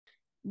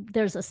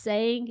There's a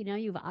saying,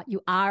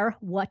 you are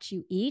what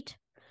you eat,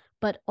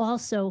 but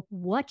also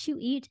what you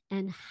eat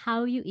and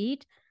how you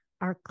eat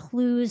are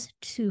clues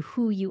to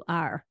who you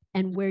are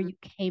and where you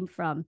came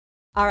from.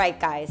 All right,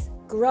 guys,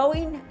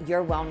 growing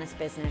your wellness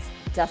business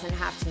doesn't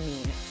have to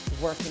mean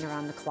working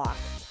around the clock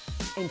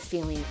and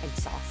feeling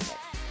exhausted.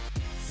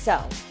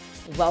 So,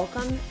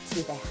 welcome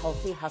to the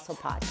Healthy Hustle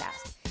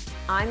Podcast.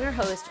 I'm your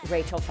host,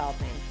 Rachel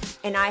Feldman,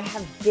 and I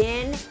have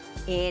been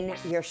in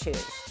your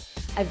shoes.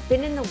 I've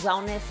been in the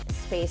wellness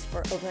space for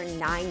over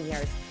 9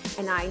 years,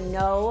 and I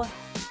know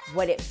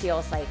what it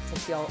feels like to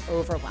feel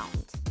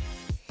overwhelmed.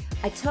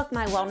 I took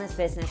my wellness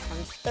business from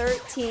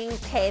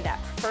 $13K that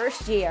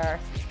first year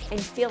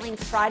and feeling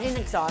fried and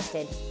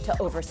exhausted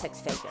to over six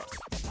figures.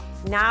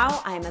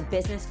 Now I am a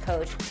business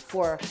coach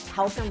for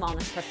health and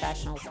wellness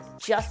professionals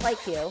just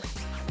like you,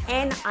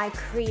 and I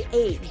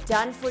create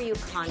done-for-you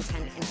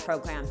content and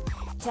programs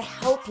to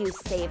help you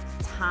save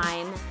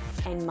time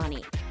and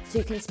money so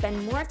you can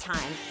spend more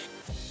time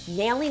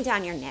nailing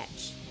down your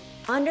niche,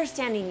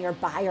 understanding your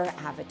buyer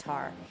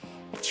avatar,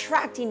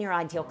 attracting your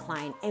ideal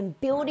client, and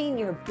building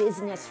your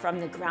business from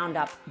the ground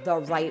up the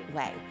right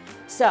way.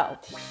 So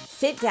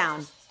sit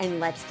down and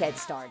let's get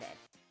started.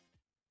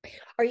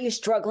 Are you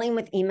struggling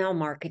with email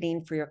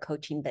marketing for your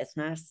coaching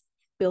business?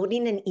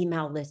 Building an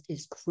email list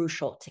is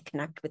crucial to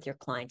connect with your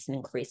clients and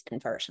increase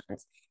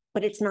conversions,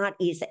 but it's not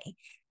easy.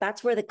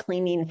 That's where the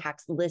Cleaning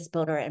Hacks List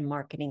Builder and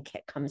Marketing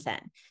Kit comes in.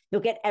 You'll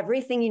get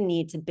everything you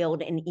need to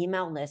build an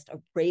email list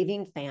of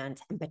raving fans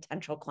and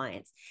potential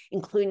clients,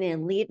 including a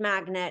lead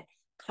magnet,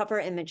 cover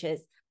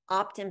images,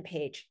 opt-in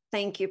page,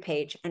 thank you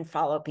page, and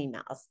follow-up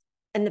emails.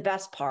 And the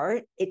best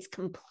part, it's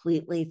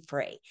completely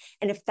free.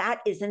 And if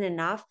that isn't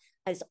enough,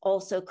 I've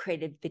also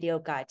created video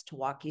guides to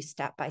walk you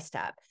step by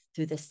step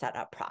through the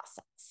setup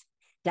process.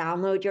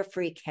 Download your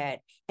free kit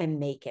and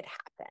make it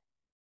happen.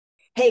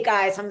 Hey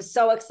guys, I'm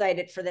so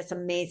excited for this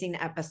amazing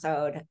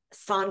episode.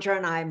 Sandra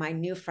and I, my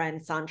new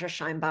friend, Sandra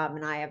Scheinbaum,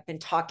 and I have been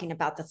talking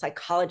about the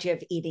psychology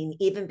of eating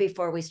even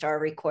before we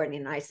started recording.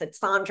 And I said,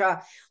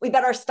 Sandra, we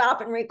better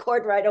stop and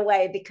record right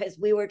away because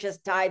we were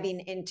just diving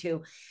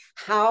into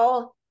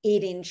how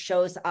eating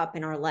shows up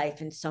in our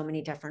life in so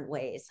many different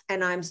ways.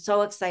 And I'm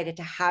so excited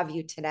to have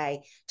you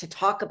today to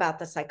talk about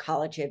the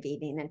psychology of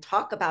eating and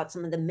talk about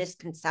some of the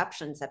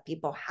misconceptions that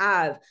people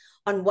have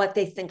on what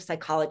they think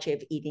psychology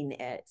of eating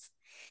is.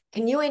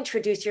 Can you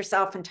introduce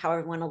yourself and tell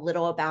everyone a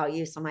little about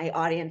you so my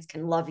audience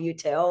can love you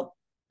too?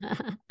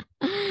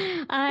 I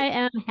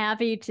am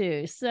happy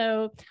to.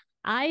 So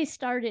I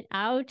started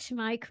out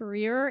my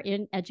career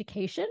in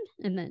education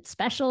and then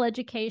special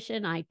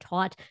education. I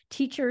taught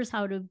teachers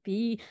how to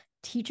be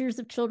teachers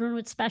of children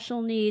with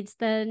special needs.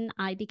 Then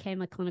I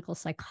became a clinical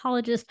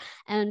psychologist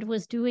and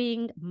was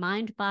doing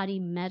mind-body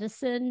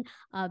medicine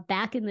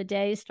back in the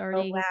day,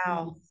 starting in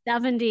the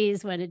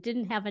 70s when it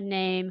didn't have a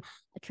name.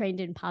 I trained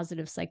in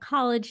positive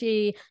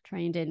psychology,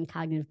 trained in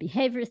cognitive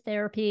behavior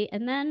therapy,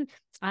 and then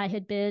I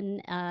had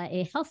been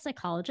a health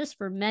psychologist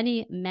for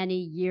many, many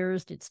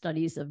years, did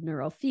studies of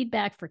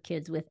neurofeedback for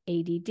kids with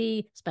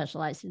ADD,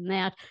 specialized in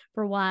that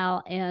for a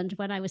while. And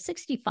when I was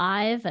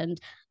 65 and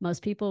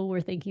most people were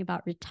thinking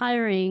about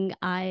retiring,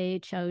 I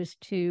chose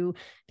to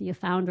be a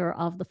founder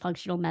of the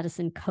Functional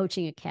Medicine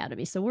Coaching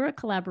Academy. So we're a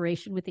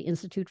collaboration with the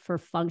Institute for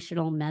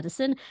Functional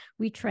Medicine.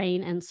 We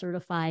train and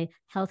certify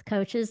health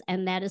coaches,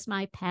 and that is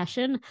my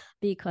passion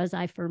because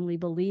I firmly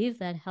believe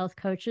that health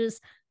coaches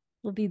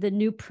will be the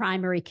new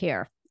primary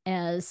care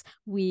as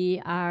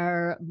we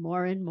are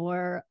more and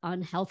more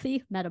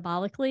unhealthy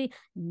metabolically,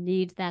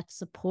 need that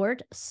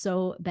support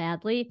so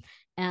badly.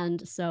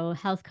 And so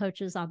health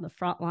coaches on the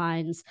front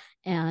lines,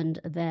 and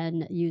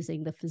then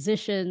using the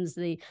physicians,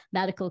 the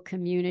medical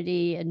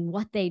community, and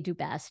what they do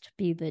best,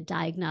 be the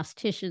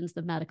diagnosticians,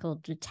 the medical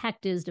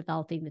detectives,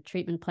 developing the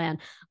treatment plan.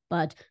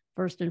 But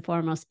first and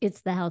foremost,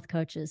 it's the health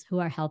coaches who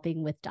are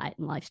helping with diet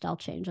and lifestyle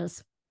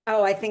changes.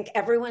 Oh, I think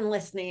everyone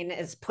listening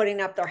is putting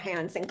up their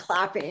hands and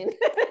clapping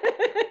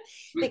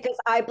because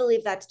I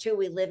believe that's true.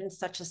 We live in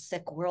such a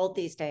sick world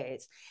these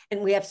days,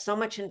 and we have so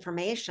much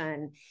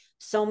information,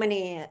 so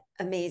many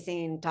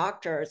amazing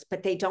doctors,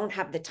 but they don't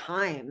have the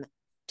time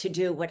to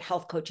do what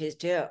health coaches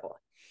do.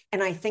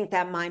 And I think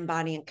that mind,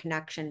 body, and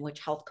connection,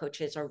 which health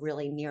coaches are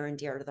really near and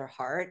dear to their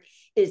heart,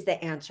 is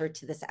the answer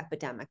to this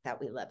epidemic that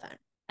we live in.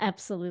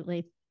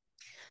 Absolutely.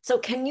 So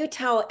can you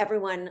tell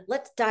everyone,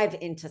 let's dive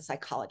into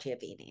psychology of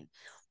eating.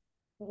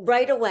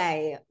 Right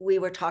away, we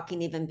were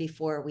talking even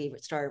before we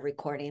started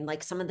recording,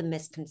 like some of the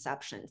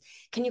misconceptions.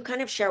 Can you kind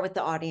of share with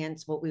the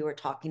audience what we were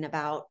talking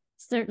about?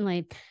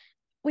 Certainly.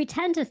 We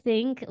tend to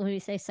think when we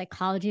say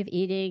psychology of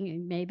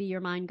eating, maybe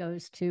your mind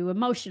goes to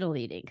emotional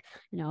eating.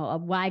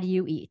 Why do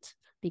you eat?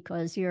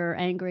 Because you're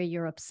angry,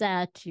 you're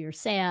upset, you're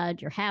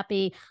sad, you're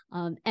happy.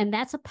 And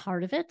that's a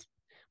part of it,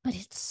 but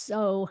it's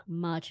so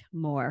much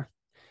more.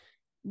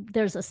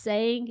 There's a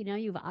saying,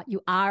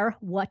 you are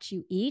what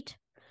you eat,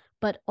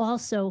 but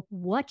also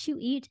what you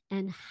eat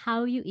and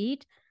how you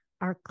eat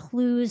are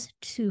clues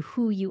to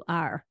who you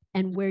are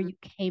and where you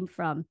came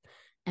from.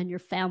 and your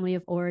family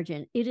of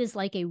origin. It is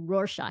like a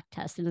Rorschach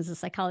test. And as a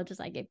psychologist,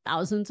 I gave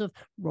thousands of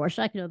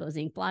Rorschach, those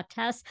ink blot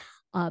tests,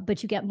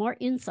 but you get more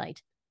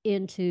insight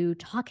into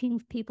talking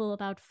with people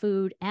about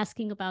food,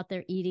 asking about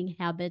their eating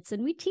habits.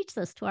 And we teach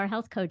this to our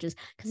health coaches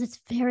because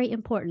it's very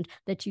important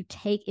that you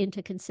take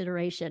into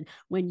consideration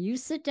when you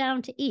sit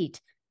down to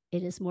eat,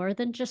 it is more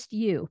than just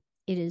you.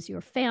 It is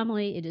your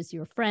family, it is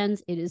your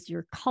friends, it is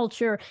your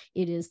culture,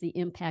 it is the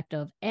impact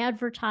of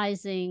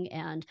advertising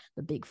and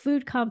the big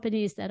food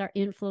companies that are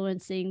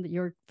influencing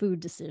your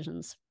food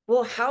decisions.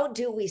 Well, how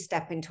do we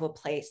step into a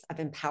place of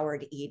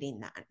empowered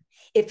eating then?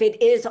 If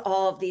it is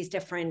all of these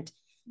different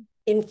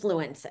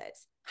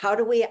influences, how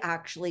do we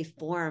actually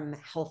form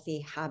healthy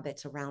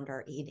habits around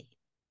our eating?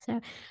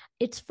 So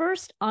it's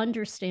first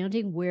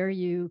understanding where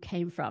you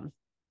came from.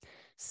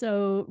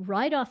 So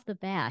right off the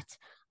bat,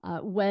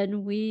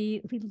 when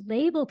we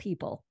label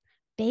people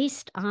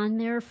based on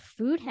their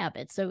food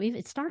habits. So if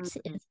it starts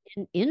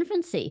in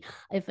infancy.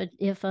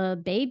 If a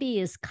baby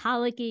is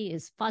colicky,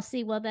 is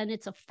fussy, well, then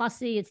it's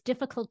it's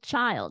difficult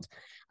child.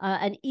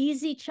 An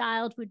easy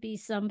child would be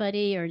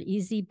somebody, or an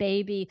easy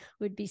baby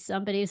would be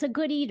somebody who's a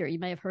good eater. You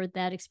may have heard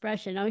that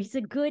expression. Oh, he's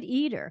a good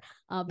eater.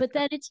 But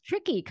then it's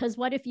tricky because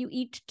what if you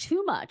eat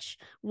too much?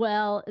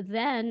 Well,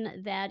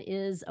 then that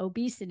is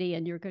obesity,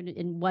 and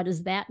and what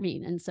does that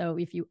mean? And so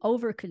if you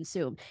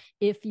overconsume,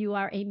 if you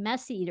are a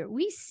messy eater,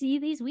 we see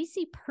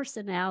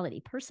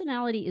personality.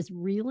 Personality is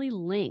really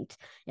linked,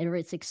 and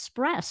it's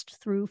expressed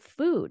through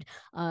food.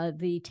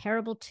 The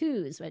terrible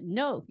twos, but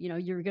no,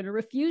 you're going to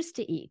refuse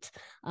to eat.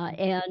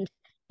 And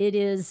it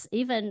is,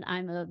 even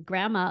I'm a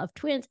grandma of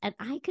twins, and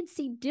I could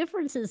see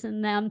differences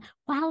in them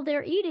while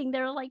they're eating.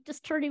 They're like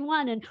just turning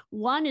one, and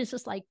one is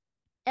just like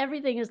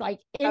everything is like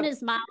in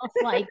his mouth,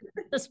 like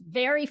just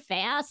very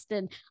fast.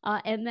 And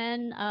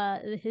then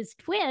his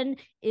twin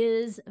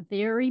is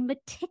very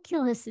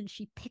meticulous, and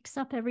she picks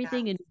up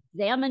everything and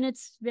examines it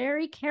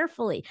very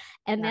carefully.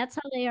 And that's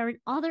how they are in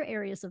other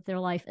areas of their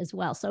life as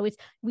well. So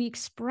we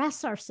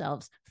express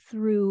ourselves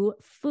through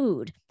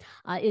food.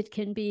 It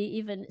can be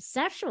even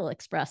sexual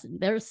expression.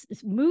 There's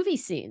movie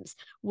scenes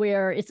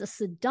where it's a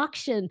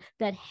seduction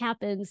that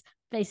happens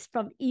based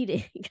from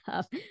eating,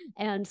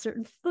 and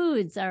certain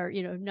foods are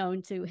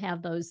known to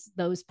have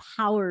those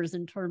powers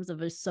in terms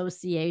of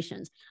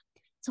associations.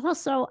 It's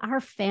also our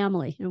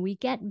family, and we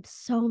get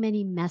so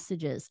many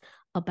messages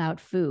about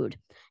food,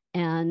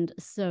 and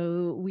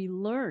so we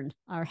learn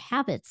our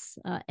habits,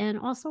 and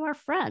also our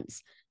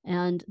friends,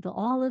 and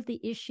all of the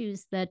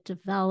issues that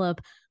develop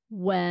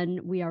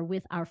when we are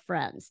with our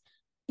friends.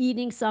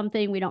 Eating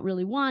something, we don't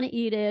really want to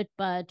eat it,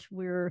 but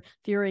we're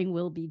fearing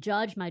we'll be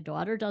judged. My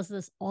daughter does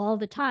this all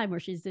the time, where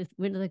she's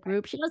into the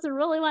group. She doesn't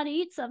really want to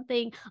eat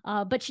something,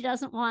 but she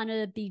doesn't want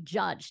to be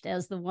judged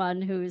as the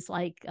one who's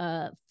like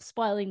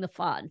spoiling the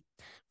fun,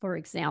 for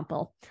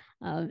example.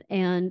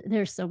 And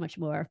there's so much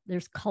more.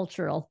 There's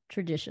cultural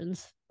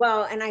traditions.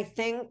 Well, and I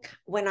think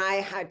when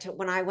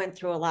I went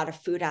through a lot of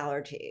food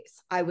allergies,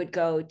 I would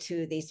go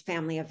to these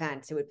family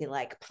events. It would be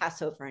like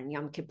Passover and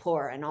Yom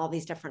Kippur and all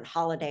these different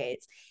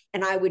holidays.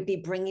 And I would be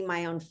bringing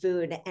my own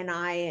food, and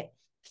I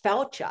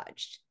felt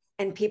judged.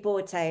 And people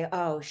would say,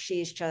 oh,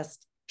 she's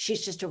just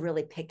a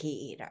really picky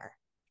eater.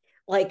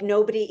 Like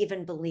nobody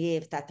even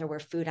believed that there were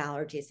food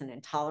allergies and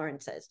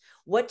intolerances.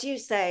 What do you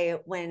say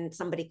when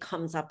somebody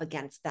comes up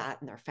against that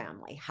in their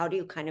family? How do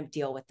you kind of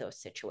deal with those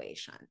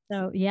situations?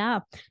 So, yeah,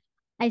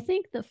 I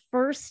think the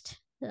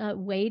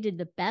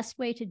best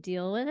way to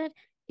deal with it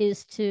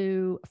is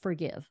to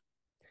forgive.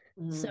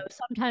 So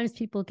sometimes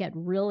people get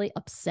really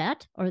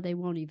upset, or they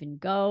won't even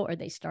go, or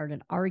they start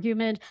an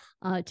argument,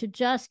 to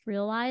just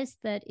realize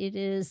that it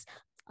is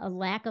a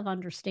lack of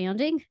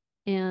understanding,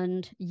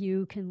 and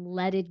you can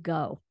let it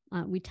go.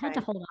 We tend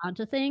to hold on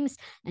to things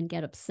and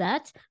get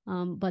upset,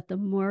 but the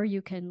more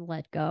you can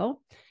let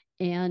go,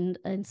 and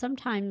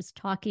sometimes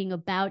talking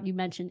about, you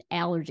mentioned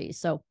allergies.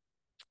 So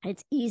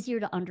it's easier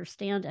to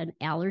understand an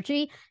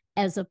allergy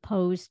as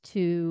opposed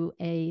to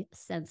a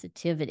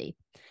sensitivity.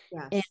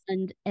 Yes.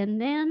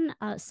 And then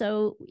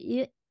so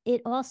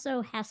it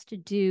also has to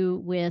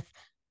do with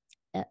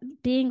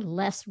being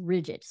less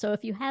rigid. So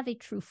if you have a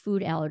true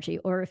food allergy,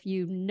 or if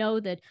you know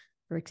that,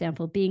 for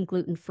example, being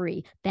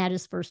gluten-free, that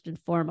is first and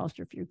foremost,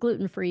 or if you're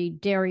gluten-free,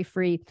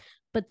 dairy-free,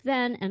 but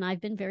then, and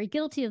I've been very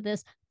guilty of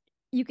this,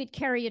 you could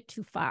carry it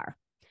too far.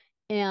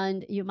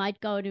 And you might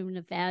go to an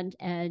event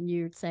and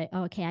you'd say,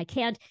 oh, okay, I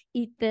can't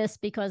eat this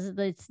because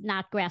it's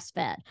not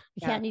grass-fed.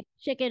 I can't eat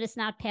chicken, it's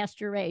not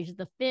pasture-raised.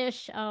 The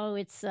fish, oh,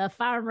 it's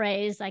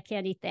farm-raised, I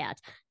can't eat that.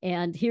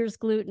 And here's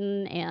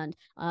gluten, and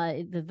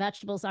the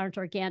vegetables aren't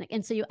organic.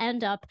 And so you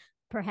end up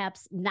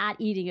perhaps not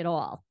eating at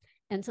all.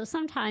 And so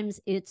sometimes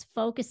it's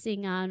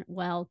focusing on,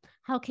 well,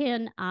 how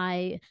can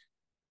I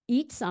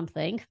eat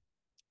something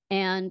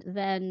and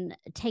then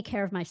take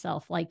care of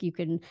myself? Like you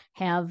can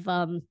have,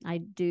 I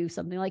do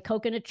something like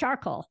coconut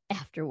charcoal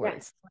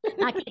afterwards.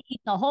 Not going to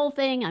eat the whole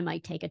thing. I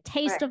might take a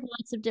taste of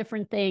lots of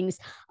different things,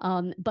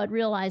 but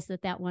realize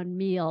that one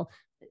meal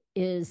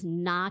is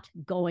not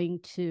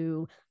going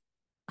to,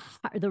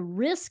 the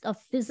risk of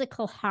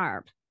physical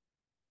harm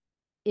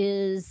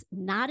is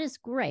not as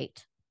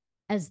great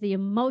as the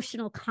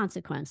emotional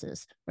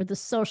consequences or the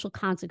social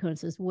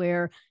consequences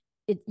where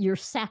you're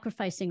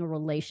sacrificing a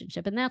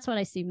relationship. And that's what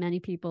I see many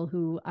people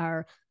who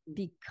are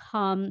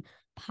become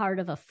part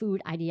of a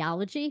food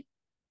ideology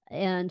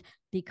and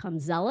become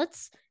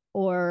zealots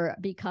or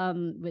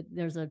become,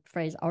 there's a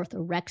phrase,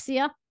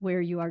 orthorexia,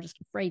 where you are just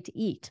afraid to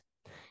eat.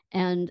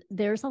 And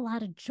there's a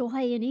lot of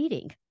joy in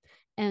eating.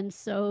 And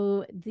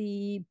so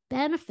the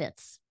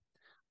benefits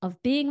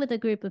of being with a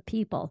group of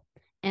people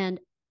and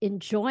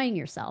enjoying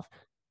yourself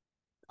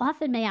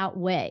often may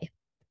outweigh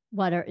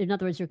what are, in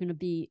other words,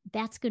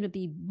 that's going to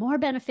be more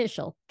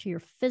beneficial to your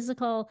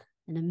physical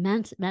and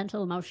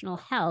mental, emotional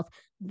health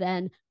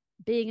than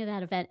being at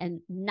that event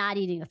and not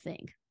eating a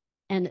thing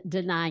and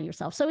denying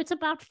yourself. So it's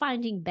about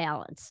finding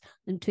balance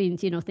between,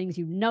 things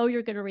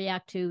you're going to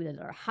react to that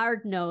are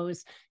hard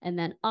no's, and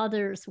then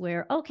others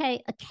where,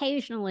 okay,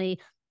 occasionally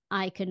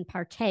I can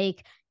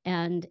partake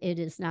and it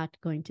is not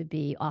going to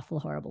be awful,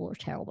 horrible, or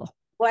terrible.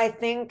 Well, I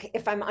think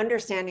if I'm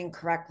understanding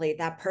correctly,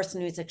 that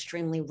person who's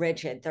extremely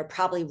rigid, they're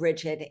probably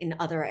rigid in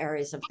other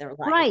areas of their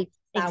life. Right.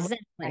 Exactly.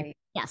 Right.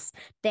 Yes.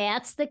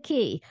 That's the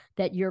key,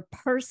 that your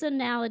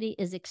personality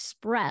is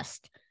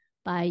expressed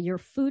by your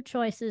food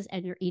choices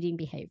and your eating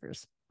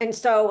behaviors. And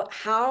so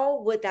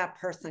how would that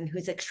person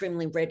who's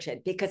extremely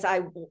rigid, because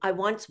I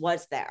once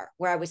was there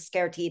where I was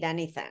scared to eat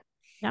anything.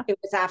 Yeah. It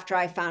was after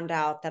I found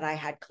out that I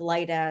had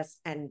colitis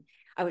and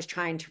I was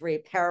trying to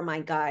repair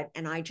my gut,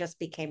 and I just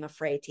became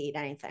afraid to eat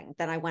anything.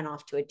 Then I went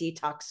off to a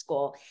detox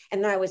school,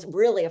 and then I was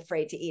really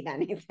afraid to eat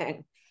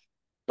anything.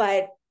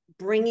 But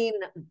bringing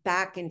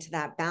back into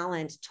that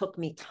balance took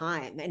me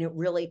time, and it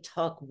really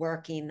took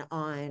working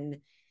on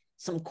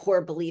some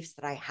core beliefs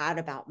that I had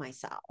about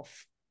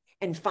myself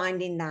and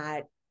finding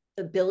that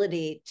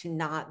ability to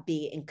not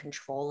be in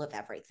control of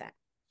everything.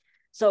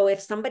 So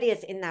if somebody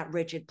is in that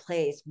rigid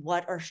place,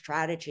 what are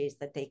strategies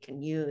that they can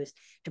use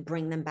to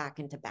bring them back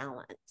into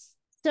balance?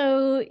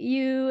 So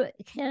you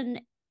can,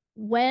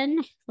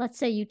 let's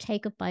say you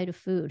take a bite of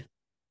food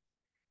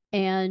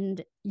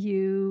and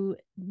you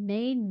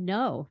may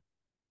know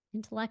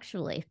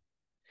intellectually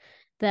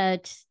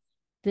that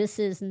this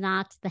is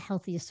not the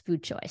healthiest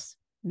food choice.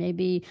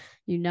 Maybe,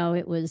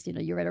 it was,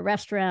 you're at a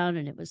restaurant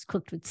and it was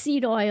cooked with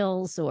seed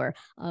oils, or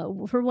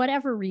for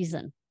whatever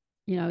reason,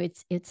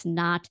 it's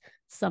not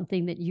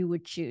something that you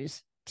would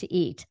choose to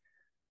eat.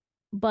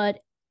 But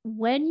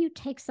when you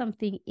take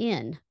something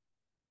in,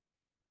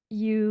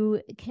 you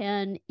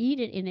can eat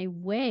it in a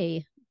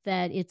way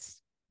that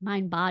it's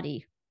mind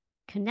body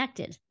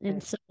connected.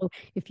 And so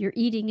if you're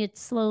eating it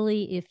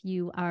slowly, if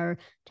you are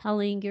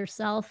telling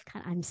yourself,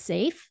 I'm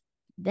safe,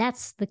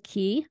 that's the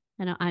key.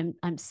 And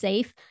I'm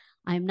safe.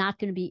 I'm not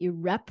going to be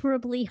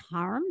irreparably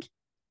harmed.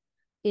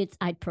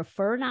 I'd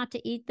prefer not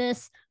to eat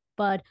this,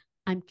 but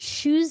I'm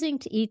choosing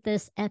to eat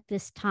this at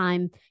this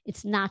time.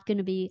 It's not going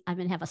to be, I'm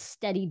going to have a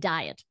steady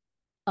diet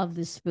of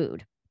this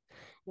food.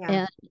 Yeah.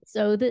 And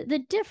so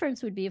the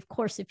difference would be, of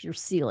course, if you're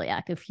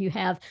celiac, if you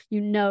have,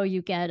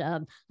 you get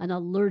an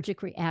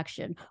allergic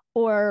reaction,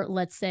 or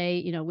let's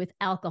say, with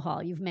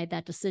alcohol, you've made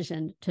that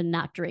decision to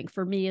not drink.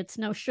 For me, it's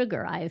no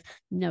sugar. I've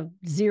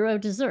zero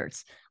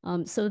desserts.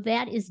 So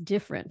that is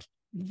different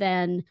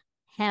than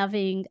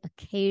having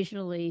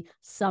occasionally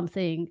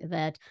something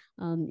that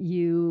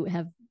you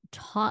have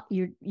taught,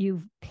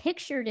 you've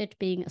pictured it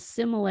being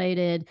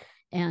assimilated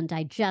and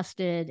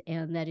digested,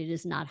 and that it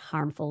is not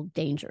harmful,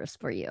 dangerous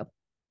for you.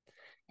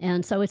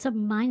 And so it's a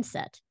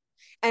mindset.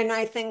 And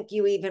I think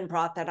you even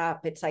brought that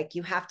up. It's like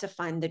you have to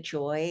find the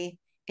joy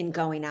in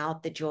going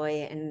out, the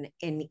joy in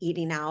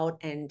eating out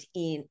and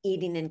in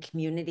eating in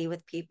community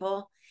with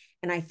people.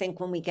 And I think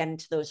when we get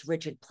into those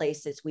rigid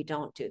places, we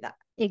don't do that.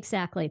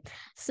 Exactly.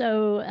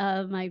 So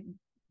my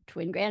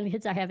twin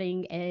grandkids are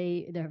having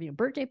a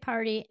birthday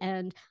party,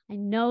 and I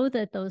know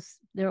that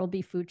there will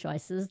be food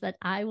choices that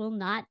I will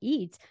not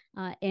eat,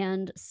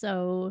 and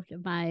so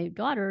my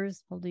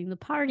daughter's holding the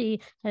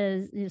party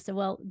has said,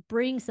 well,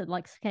 bring some,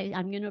 like, okay,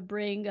 I'm going to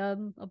bring a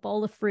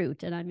bowl of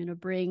fruit, and I'm going to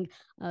bring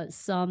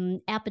some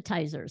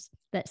appetizers.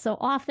 That so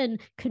often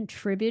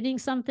contributing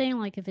something,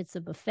 like if it's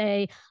a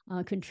buffet,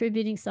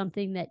 contributing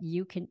something that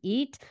you can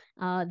eat,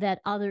 that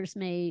others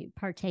may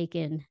partake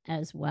in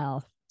as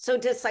well. So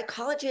does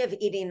psychology of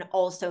eating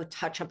also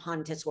touch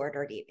upon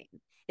disordered eating?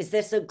 Is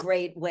this a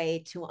great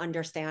way to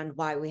understand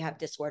why we have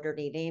disordered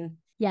eating?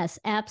 Yes,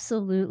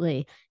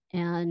 absolutely.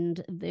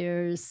 And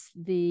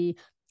it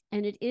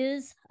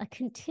is a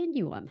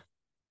continuum.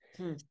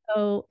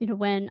 So,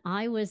 when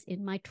I was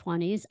in my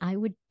 20s, I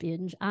would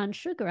binge on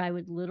sugar. I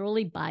would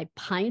literally buy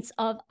pints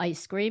of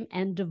ice cream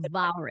and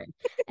devour it.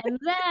 And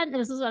then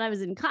this is when I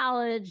was in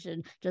college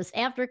and just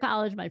after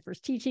college, my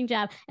first teaching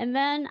job. And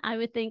then I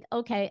would think,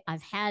 okay,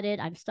 I've had it,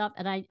 I'm stuffed.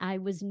 And I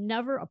was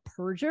never a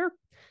purger.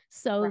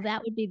 So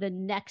that would be the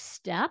next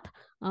step.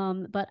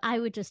 But I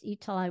would just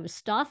eat till I was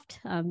stuffed,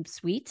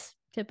 sweets.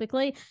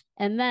 typically.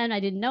 And then I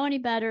didn't know any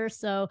better.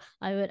 So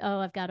I would, oh,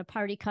 I've got a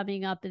party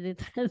coming up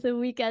the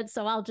weekend.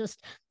 So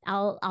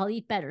I'll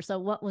eat better. So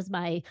what was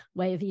my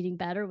way of eating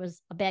better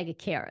was a bag of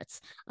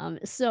carrots.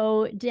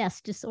 So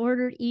yes,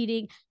 disordered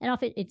eating. And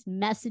often it's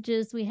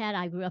messages we had.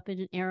 I grew up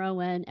in an era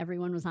when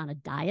everyone was on a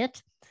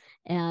diet.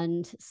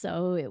 And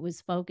so it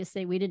was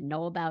focusing, we didn't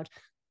know about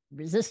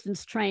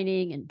resistance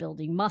training and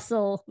building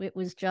muscle. It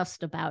was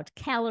just about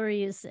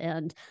calories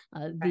and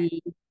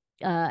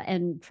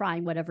and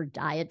trying whatever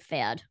diet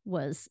fad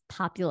was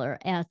popular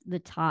at the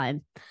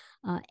time.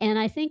 And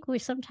I think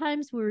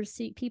we're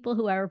seeing people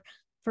who are,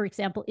 for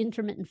example,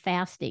 intermittent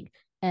fasting,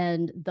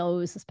 and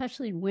those,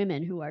 especially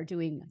women who are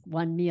doing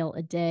one meal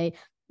a day,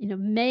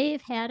 may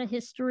have had a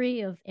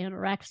history of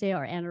anorexia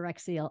or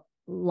anorexia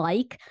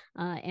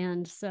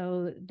and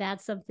so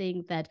that's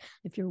something that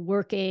if you're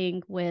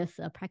working with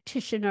a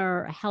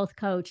practitioner or a health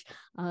coach,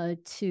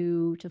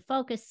 to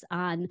focus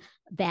on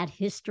that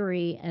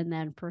history and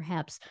then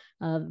perhaps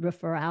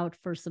refer out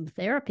for some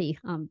therapy,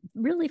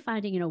 really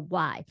finding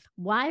why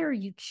are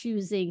you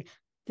choosing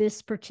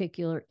this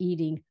particular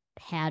eating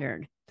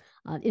pattern.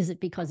 Is it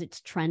because it's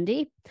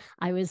trendy?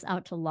 I was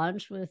out to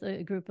lunch with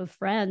a group of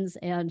friends,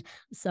 and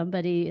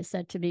somebody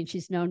said to me,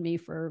 she's known me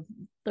for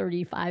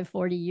 35,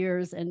 40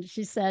 years, and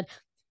she said,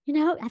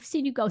 I've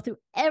seen you go through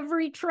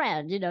every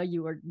trend.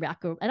 You were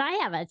macro, and I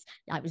haven't.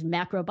 I was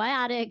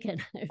macrobiotic,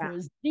 and I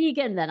was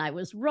vegan, then I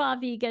was raw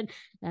vegan,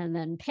 and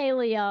then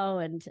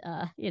paleo, and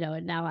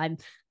and now I'm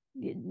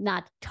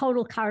not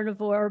total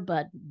carnivore,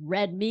 but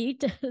red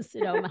meat is,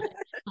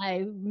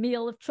 my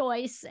meal of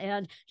choice.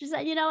 And she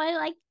said, I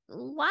like,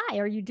 why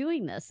are you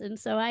doing this? And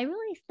so I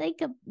really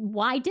think of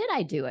why did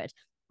I do it?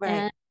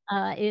 Right.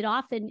 And it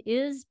often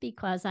is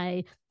because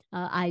I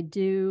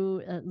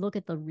do look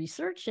at the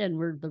research, and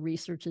where the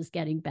research is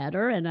getting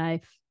better.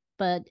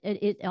 But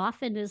it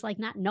often is like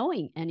not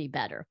knowing any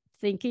better,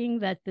 thinking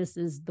that this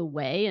is the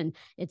way, and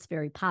it's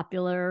very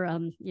popular,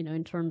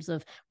 in terms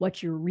of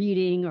what you're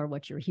reading or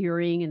what you're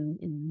hearing in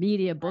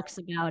media books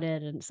about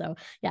it. And so,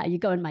 yeah, you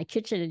go in my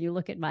kitchen and you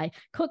look at my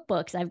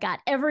cookbooks. I've got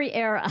every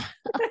era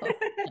of,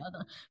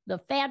 the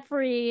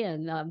fat-free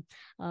and,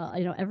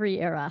 every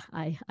era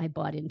I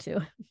bought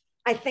into.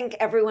 I think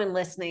everyone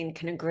listening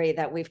can agree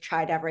that we've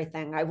tried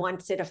everything. I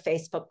once did a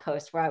Facebook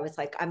post where I was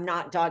like, I'm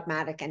not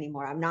dogmatic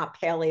anymore. I'm not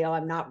paleo.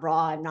 I'm not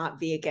raw. I'm not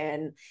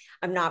vegan.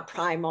 I'm not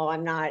primal.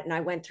 I'm not. And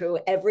I went through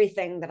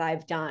everything that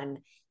I've done.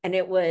 And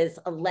it was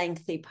a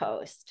lengthy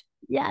post.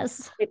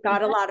 Yes. It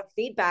got a lot of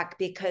feedback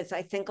because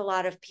I think a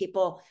lot of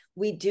people,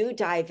 we do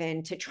dive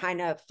into trying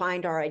to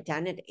find our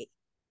identity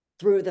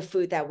through the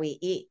food that we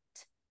eat.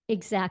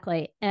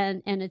 Exactly.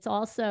 And it's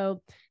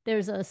also,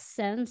 there's a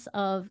sense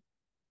of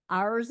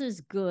ours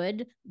is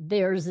good,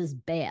 theirs is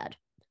bad.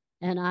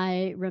 And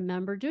I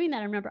remember doing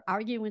that. I remember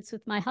arguments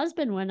with my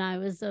husband when I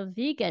was a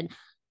vegan.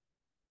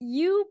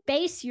 You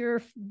base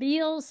your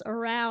meals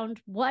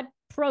around what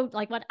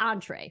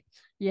entree.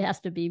 It has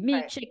to be meat,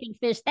 right, chicken,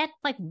 fish. That,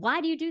 like,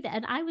 why do you do that?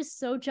 And I was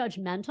so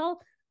judgmental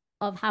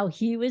of how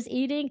he was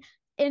eating.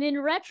 And in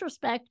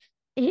retrospect,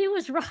 he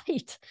was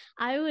right.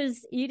 I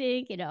was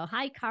eating,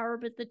 high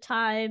carb at the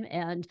time,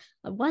 and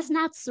it was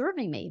not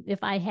serving me. If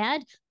I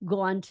had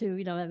gone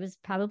to, I was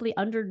probably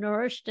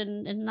undernourished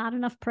and not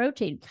enough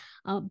protein.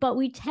 But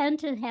we tend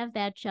to have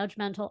that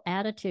judgmental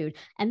attitude.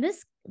 And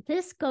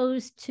this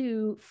goes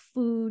to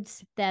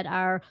foods that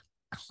are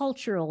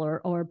cultural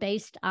or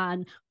based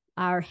on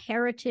our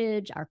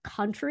heritage, our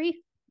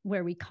country,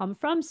 where we come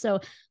from. So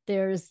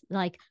there's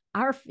like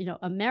our,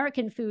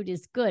 American food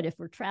is good. If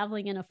we're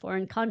traveling in a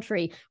foreign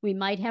country, we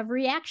might have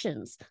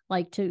reactions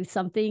like to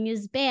something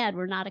is bad.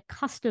 We're not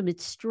accustomed.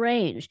 It's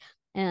strange.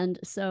 And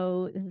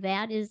so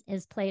that is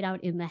played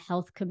out in the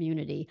health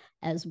community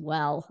as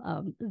well,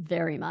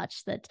 very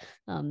much, that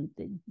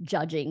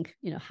judging,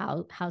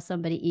 how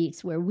somebody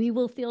eats, where we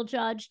will feel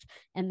judged,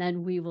 and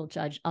then we will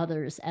judge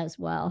others as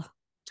well.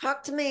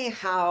 Talk to me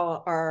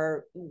how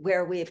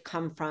where we've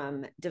come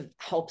from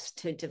helps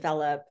to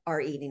develop our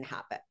eating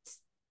habits.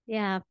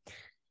 Yeah.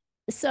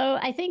 So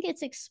I think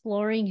it's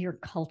exploring your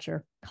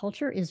culture.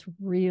 Culture is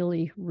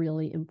really,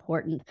 really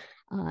important,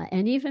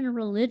 and even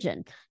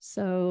religion.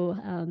 So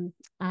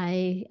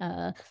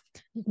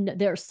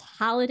there's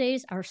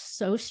holidays are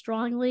so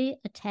strongly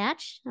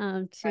attached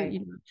to,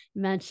 right,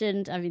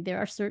 mentioned. I mean, there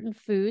are certain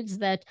foods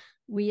that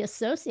we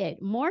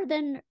associate more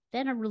than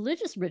a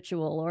religious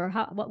ritual or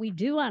what we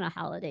do on a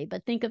holiday.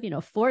 But think of,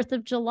 4th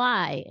of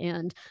July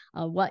and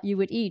what you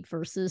would eat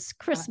versus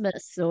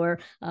Christmas or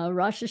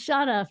Rosh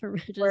Hashanah for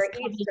religious,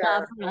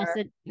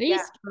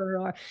 Easter,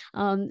 or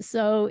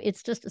so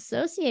it's just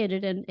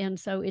associated. And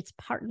so it's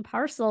part and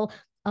parcel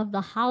of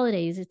the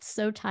holidays. It's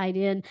so tied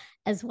in,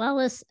 as well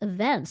as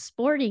events,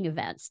 sporting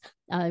events.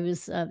 I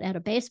was at a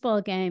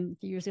baseball game a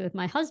few years ago with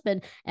my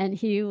husband, and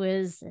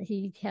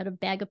he had a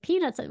bag of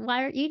peanuts.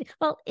 Why are you eating?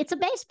 Well, it's a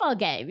baseball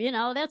game.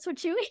 That's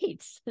what you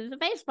eat. It's a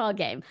baseball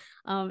game.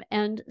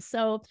 And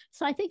so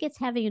I think it's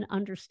having an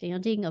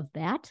understanding of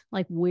that,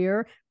 like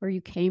where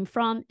you came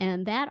from.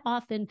 And that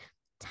often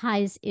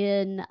ties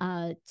in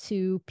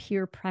to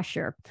peer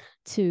pressure,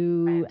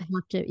 to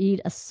have to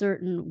eat a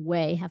certain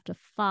way, have to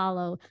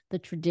follow the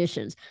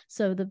traditions.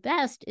 So the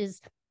best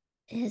is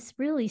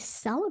really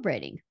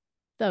celebrating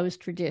those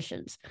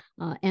traditions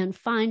and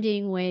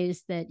finding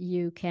ways that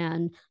you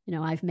can,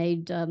 I've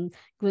made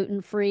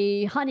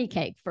gluten-free honey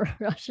cake for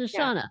Rosh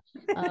Hashanah,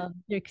 for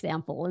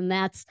example, and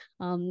that's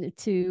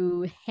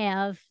to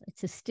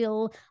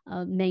still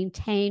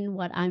maintain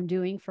what I'm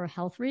doing for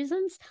health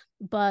reasons,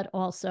 but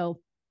also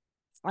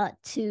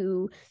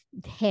to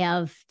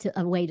have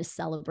a way to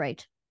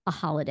celebrate a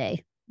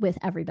holiday with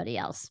everybody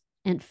else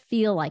and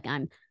feel like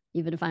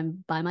even if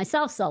I'm by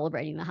myself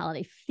celebrating the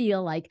holiday,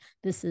 feel like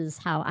this is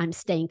how I'm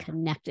staying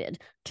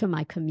connected to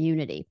my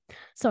community.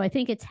 So I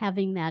think it's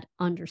having that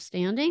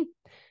understanding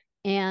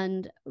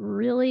and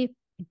really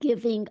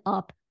giving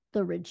up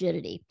the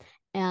rigidity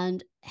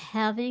and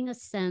having a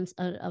sense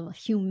of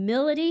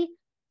humility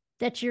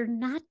that you're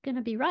not going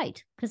to be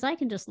right. Because I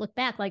can just look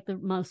back, like the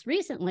most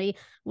recently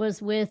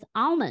was with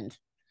almond.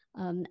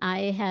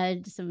 I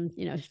had some,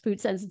 food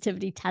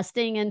sensitivity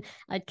testing, and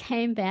I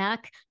came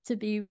back to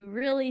be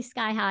really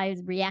sky high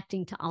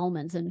reacting to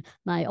almonds. And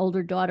my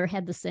older daughter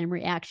had the same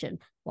reaction.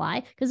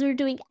 Why? Because we were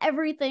doing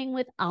everything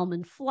with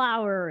almond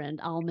flour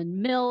and almond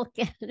milk,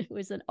 and it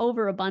was an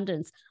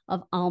overabundance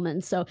of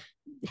almonds. So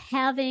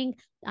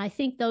I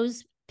think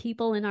those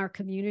people in our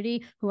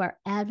community who are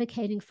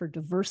advocating for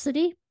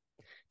diversity,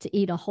 to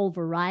eat a whole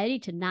variety,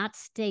 to not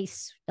stay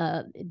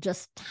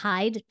just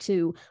tied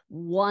to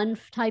one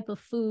type of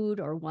food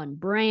or one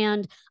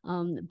brand,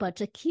 but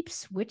to keep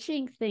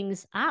switching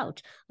things out.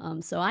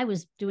 So I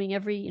was doing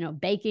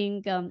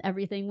baking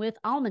everything with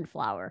almond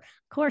flour.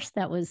 Of course,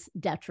 that was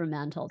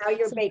detrimental. Now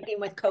you're baking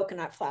with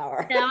coconut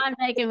flour. Now I'm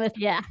baking with,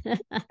 yeah.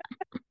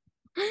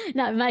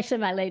 No, actually,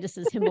 my latest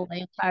is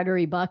Himalayan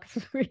tartary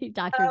buckwheat.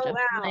 Dr. Oh, Jeff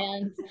wow.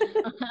 Bland.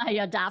 I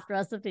adopt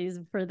recipes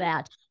for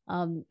that.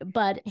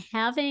 But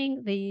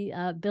having the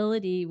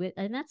ability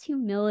and that's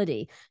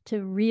humility,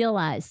 to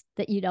realize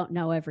that you don't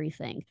know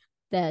everything,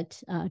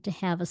 that to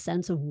have a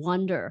sense of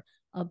wonder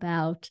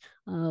about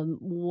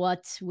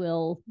what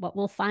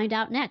we'll find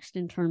out next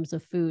in terms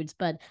of foods.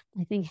 But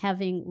I think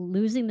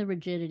losing the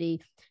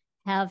rigidity,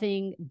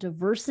 having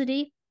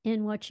diversity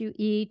in what you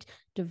eat,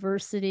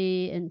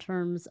 diversity in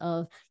terms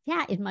of,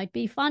 it might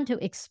be fun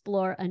to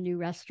explore a new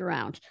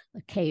restaurant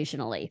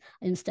occasionally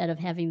instead of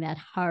having that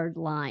hard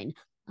line.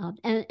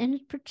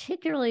 And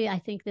particularly, I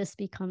think this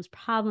becomes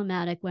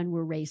problematic when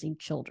we're raising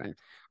children.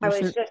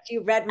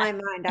 You read my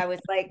mind. I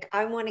was like,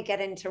 I want to get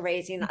into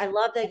raising. I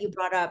love that you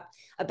brought up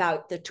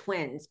about the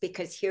twins,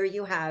 because here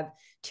you have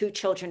two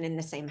children in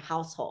the same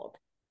household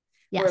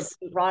who are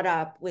being brought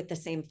up with the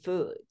same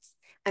foods,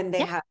 and they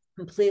have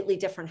completely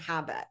different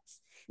habits.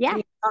 Yeah. Can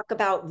you talk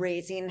about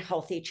raising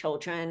healthy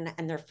children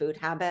and their food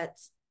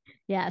habits?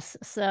 Yes.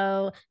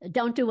 So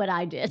don't do what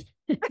I did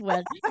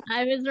when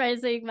I was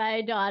raising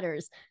my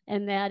daughters.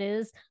 And that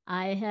is,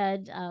 I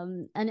had,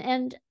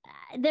 and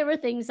there were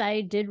things I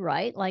did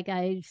right. Like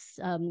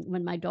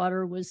when my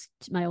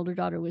older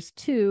daughter was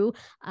 2,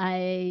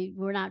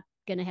 we're not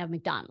going to have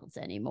McDonald's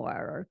anymore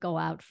or go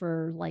out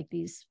for like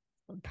these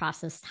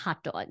processed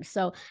hot dogs.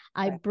 So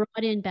I brought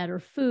in better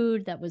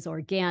food that was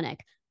organic.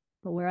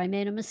 But where I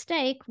made a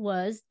mistake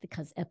was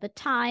because at the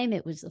time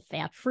it was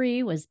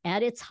fat-free, was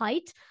at its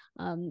height.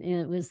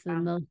 It was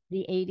in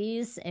the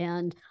 80s.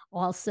 And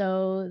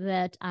also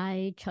that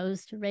I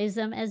chose to raise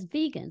them as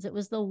vegans. It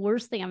was the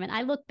worst thing. I mean,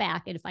 I look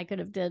back, and if I could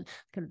have done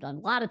a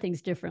lot of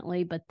things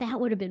differently, but that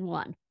would have been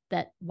one.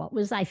 What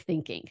was I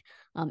thinking?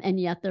 And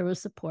yet there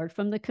was support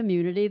from the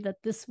community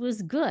that this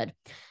was good.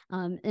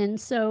 And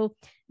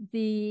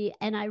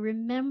I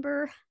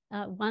remember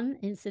one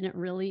incident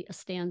really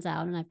stands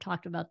out, and I've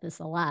talked about this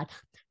a lot.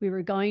 We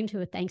were going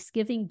to a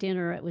Thanksgiving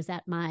dinner. It was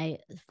at my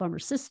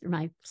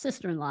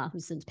sister-in-law,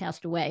 who's since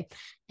passed away,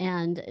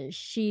 and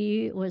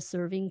she was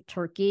serving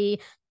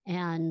turkey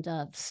and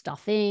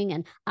stuffing,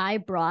 and I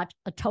brought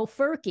a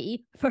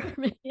tofurkey for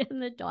me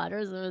and the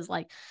daughters. It was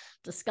like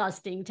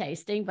disgusting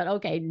tasting, but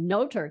okay,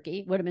 no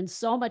turkey. Would have been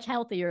so much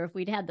healthier if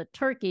we'd had the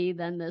turkey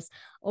than this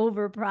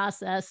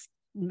over-processed,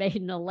 made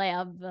in a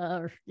lab,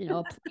 a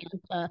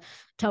plant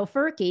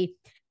tofurkey.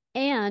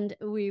 And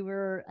we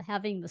were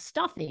having the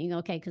stuffing,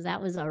 okay, because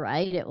that was all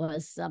right. It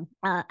was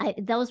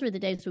those were the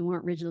days we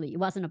weren't it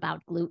wasn't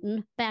about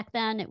gluten back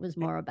then. It was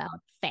more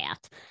about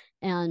fat.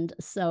 And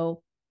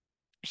so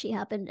she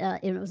happened,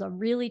 it was a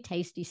really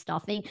tasty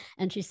stuffing.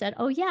 And she said,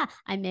 oh yeah,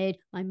 I made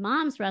my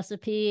mom's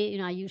recipe.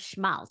 I use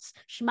schmaltz.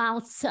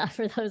 Schmaltz,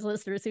 for those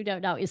listeners who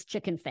don't know, is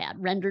chicken fat,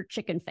 rendered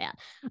chicken fat.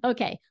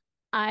 Okay.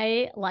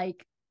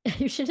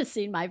 You should have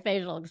seen my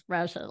facial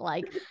expression.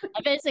 Like,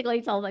 I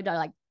basically told my daughter,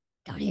 like,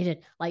 don't eat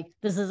it. Like,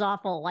 this is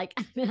awful. Like,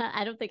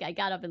 I don't think I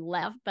got up and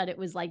left, but it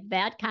was like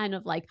that kind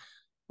of like,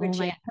 oh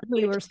my God,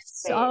 we were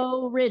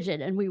so rigid,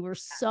 and we were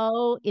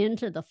so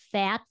into the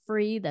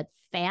fat-free, that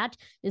fat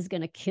is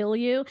going to kill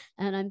you.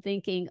 And I'm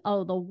thinking,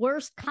 oh, the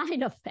worst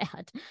kind of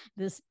fat,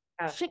 this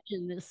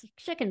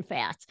chicken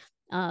fat.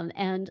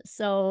 And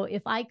so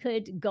if I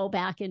could go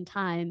back in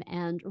time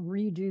and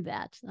redo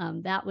that,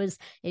 that was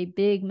a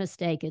big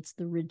mistake. It's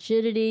the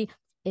rigidity.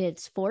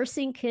 It's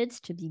forcing kids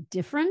to be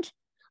different.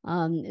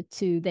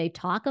 They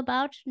talk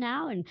about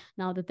now, and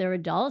now that they're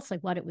adults,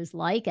 like what it was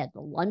like at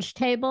the lunch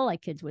table.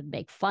 Like kids would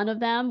make fun of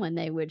them when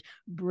they would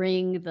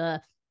bring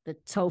the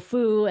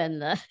tofu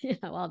and the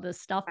all the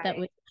stuff that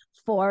was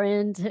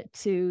foreign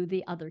to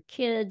the other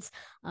kids.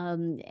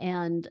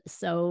 And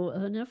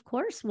of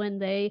course, when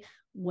they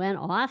went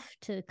off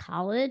to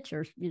college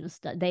or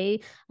they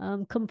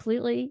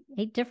completely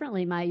ate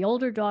differently. My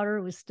older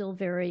daughter was still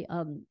very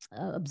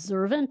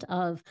observant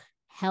of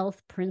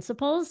health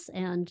principles,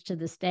 and to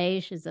this day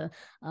she's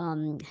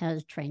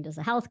has trained as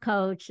a health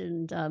coach,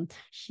 and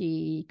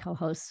she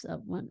co-hosts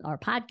our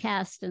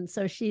podcast, and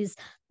so she's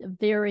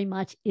very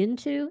much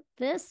into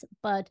this.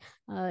 But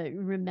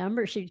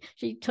remember, she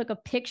took a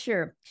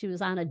picture. She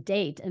was on a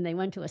date and they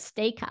went to a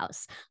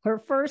steakhouse.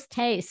 Her first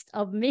taste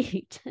of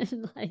meat,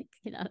 like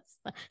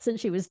since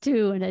she was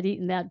 2 and had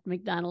eaten that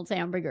McDonald's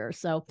hamburger.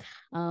 So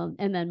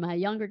and then my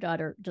younger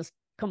daughter just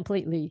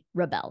completely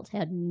rebelled,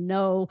 had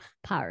no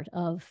part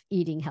of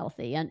eating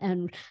healthy.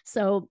 And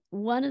so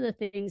one of the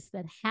things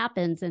that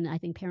happens, and I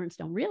think parents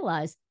don't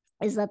realize,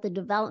 is that the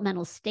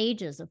developmental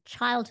stages of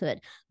childhood,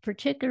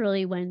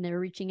 particularly when they're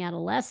reaching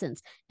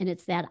adolescence, and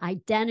it's that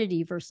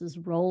identity versus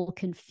role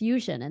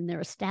confusion, and they're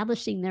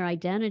establishing their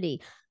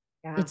identity.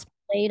 Yeah. It's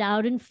played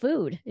out in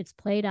food. It's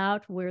played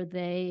out where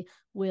they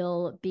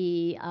will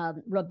be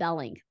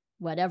rebelling.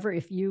 Whatever,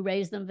 if you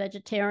raise them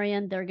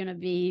vegetarian, they're going to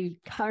be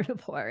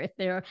carnivore.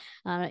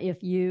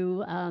 If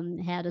you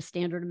had a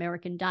standard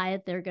American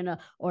diet, they're going to,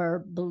 or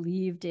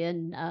believed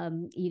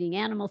in eating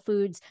animal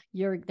foods,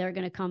 they're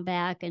going to come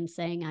back and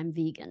saying, I'm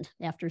vegan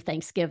after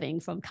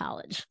Thanksgiving from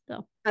college.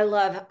 So I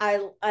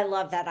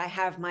love that. I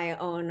have my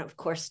own, of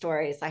course,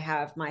 stories. I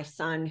have my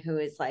son who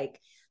is like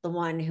the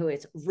one who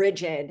is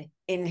rigid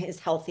in his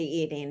healthy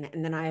eating.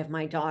 And then I have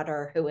my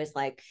daughter who is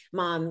like,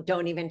 Mom,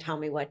 don't even tell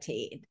me what to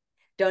eat.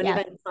 Don't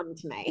even come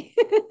to me.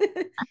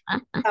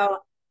 So,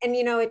 and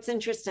it's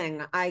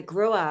interesting. I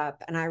grew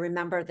up and I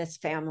remember this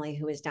family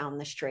who was down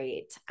the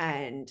street,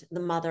 and the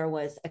mother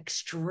was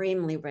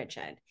extremely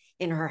rigid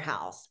in her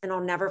house. And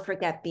I'll never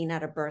forget being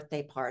at a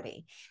birthday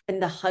party,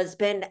 and the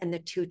husband and the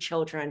 2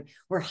 children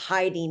were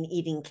hiding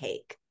eating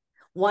cake.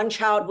 One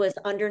child was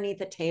underneath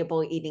the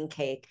table eating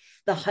cake.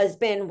 The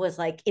husband was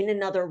like in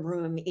another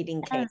room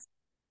eating cake.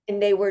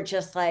 And they were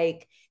just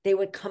like, they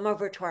would come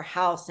over to our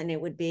house and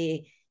it would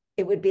be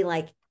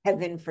like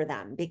heaven for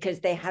them because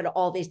they had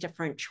all these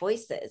different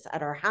choices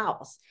at our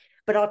house.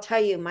 But I'll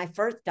tell you, my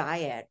first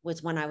diet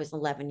was when I was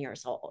 11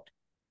 years old.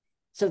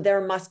 So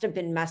there must have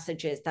been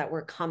messages that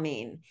were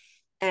coming,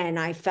 and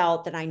I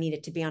felt that I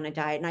needed to be on a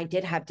diet, and I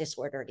did have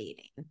disordered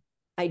eating.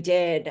 I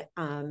did.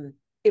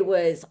 It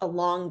was a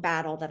long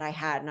battle that I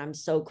had, and I'm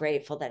so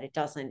grateful that it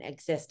doesn't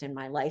exist in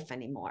my life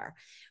anymore.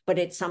 But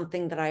it's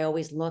something that I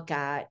always look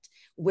at.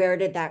 Where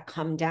did that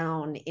come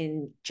down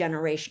in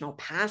generational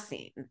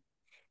passing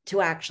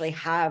to actually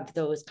have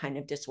those kind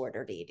of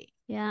disordered eating?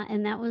 Yeah.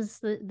 And that was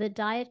the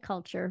diet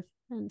culture.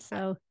 And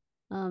so,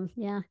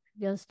 it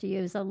goes to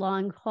you. It's a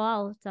long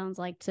haul, it sounds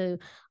like, to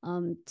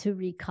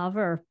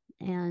recover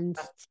and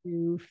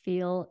to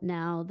feel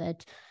now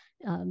that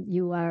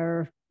you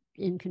are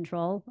in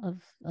control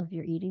of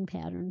your eating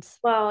patterns.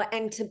 Well,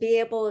 and to be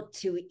able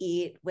to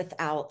eat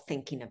without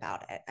thinking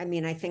about it. I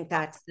mean, I think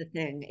that's the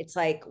thing. It's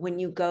like when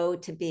you go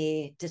to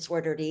be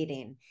disordered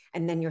eating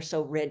and then you're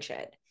so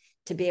rigid,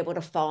 to be able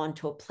to fall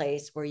into a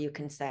place where you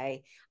can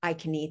say, I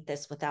can eat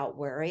this without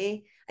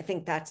worry. I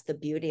think that's the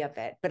beauty of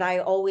it. But I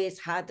always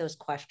had those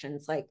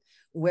questions like,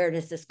 where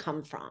does this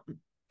come from?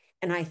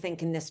 And I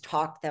think in this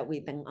talk that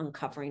we've been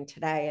uncovering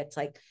today, it's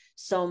like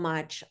so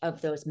much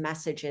of those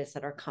messages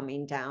that are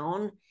coming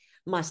down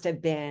must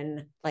have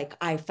been like,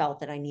 I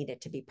felt that I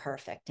needed to be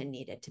perfect and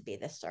needed to be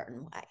this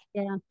certain way.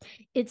 Yeah.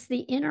 It's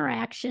the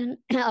interaction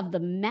of the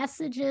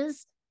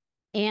messages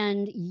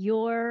and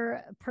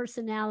your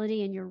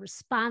personality and your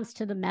response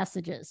to the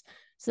messages.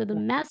 So the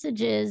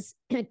messages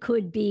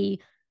could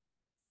be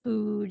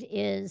food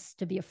is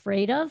to be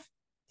afraid of.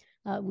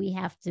 We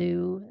have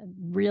to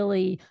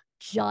really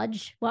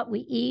judge what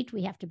we eat.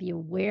 We have to be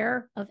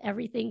aware of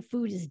everything.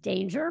 Food is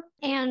danger.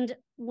 And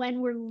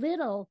when we're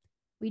little,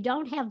 we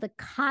don't have the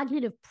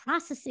cognitive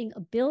processing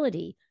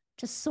ability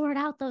to sort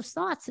out those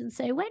thoughts and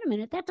say, wait a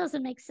minute, that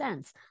doesn't make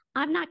sense.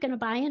 I'm not going to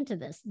buy into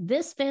this.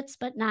 This fits,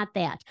 but not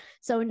that.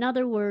 So in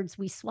other words,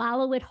 we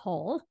swallow it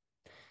whole.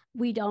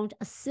 We don't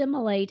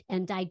assimilate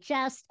and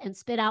digest and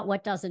spit out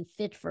what doesn't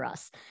fit for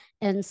us.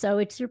 And so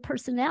it's your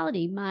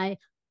personality. My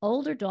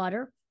older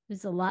daughter,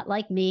 who's a lot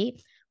like me,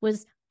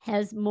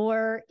 has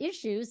more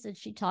issues that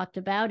she talked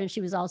about. And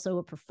she was also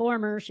a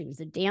performer. She was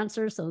a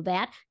dancer. So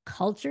that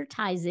culture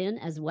ties in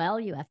as well.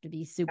 You have to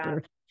be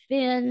super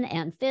thin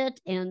and fit.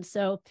 And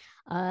so,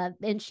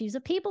 and she's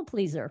a people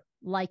pleaser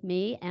like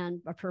me and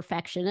a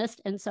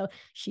perfectionist. And so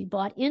she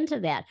bought into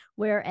that.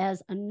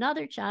 Whereas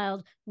another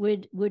child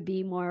would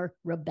be more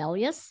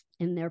rebellious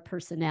in their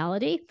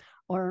personality,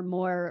 or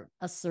more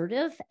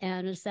assertive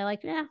and say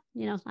like, yeah,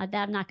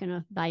 I'm not going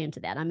to buy into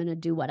that. I'm going to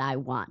do what I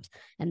want.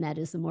 And that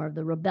is the more of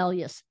the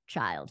rebellious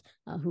child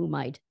who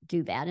might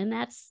do that. And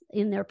that's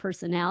in their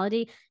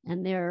personality,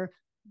 and they're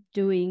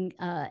doing,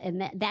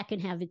 and that can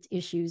have its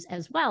issues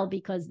as well,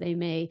 because they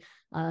may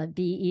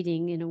be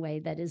eating in a way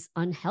that is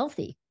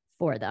unhealthy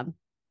for them.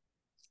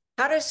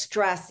 How does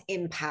stress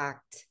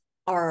impact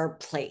our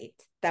plate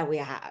that we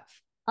have?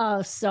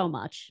 Oh, so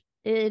much.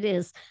 It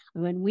is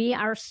when we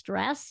are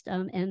stressed,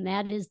 and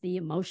that is the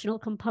emotional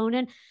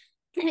component.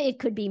 It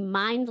could be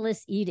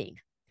mindless eating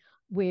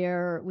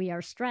where we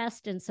are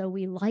stressed, and so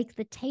we like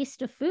the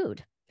taste of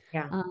food.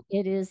 Yeah.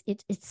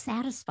 It's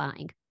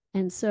satisfying.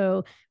 And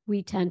so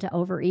we tend to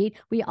overeat.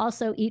 We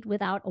also eat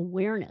without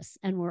awareness.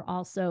 And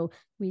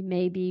we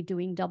may be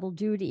doing double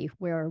duty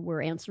where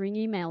we're answering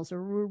emails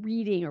or we're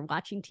reading or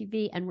watching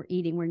TV and we're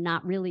eating. We're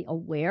not really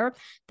aware.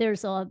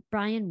 There's a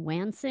Brian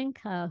Wansink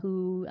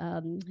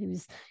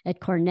who's at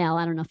Cornell.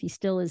 I don't know if he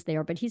still is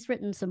there, but he's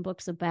written some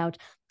books about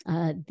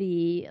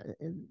the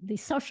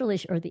social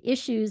issue or the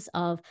issues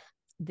of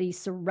the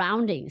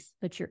surroundings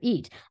that you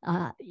eat,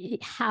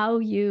 how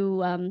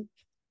you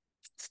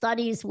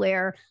studies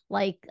where,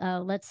 like,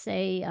 let's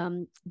say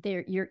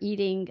you're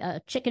eating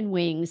chicken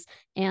wings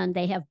and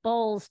they have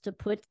bowls to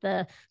put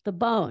the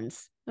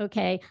bones.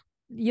 Okay,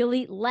 you'll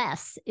eat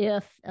less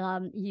if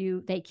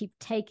they keep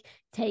take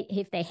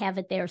if they have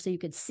it there so you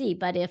could see.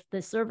 But if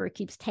the server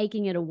keeps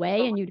taking it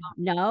away and you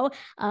don't know,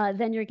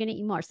 then you're going to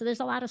eat more. So there's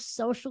a lot of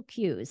social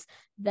cues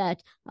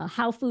that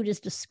how food is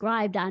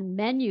described on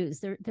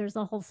menus. There's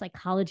a whole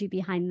psychology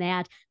behind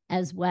that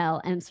as well,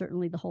 and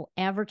certainly the whole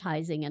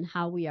advertising and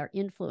how we are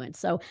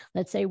influenced. So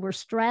let's say we're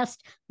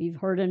stressed, we've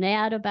heard an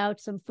ad about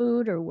some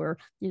food, or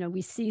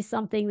we see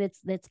something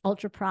that's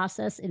ultra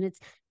processed and it's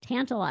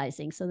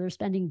tantalizing. So they're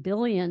spending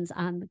billions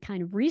on the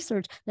kind of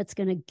research that's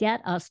going to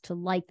get us to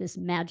like this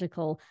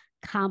magical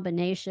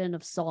combination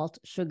of salt,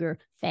 sugar,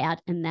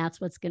 fat, and that's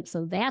that's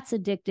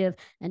addictive.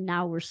 And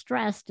now we're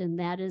stressed, and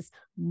that is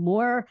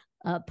more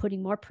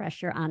putting more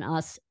pressure on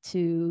us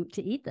to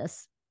eat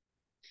this.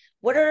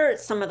 What are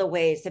some of the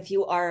ways, if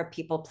you are a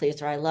people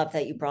pleaser, I love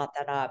that you brought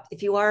that up.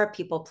 If you are a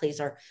people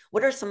pleaser,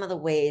 what are some of the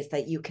ways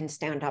that you can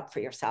stand up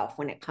for yourself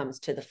when it comes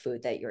to the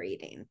food that you're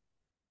eating?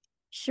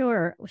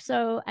 Sure.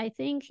 So I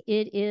think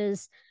it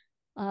is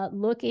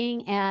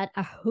looking at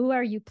who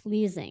are you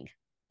pleasing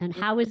and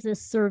how is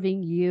this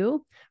serving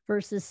you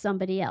versus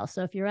somebody else.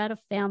 So if you're at a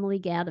family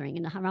gathering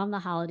and around the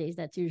holidays,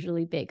 that's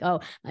usually big.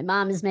 Oh, my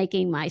mom is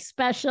making my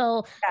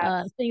special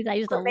things I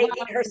used to love.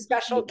 Making her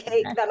special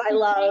cake that I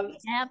love.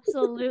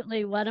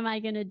 Absolutely. What am I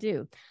going to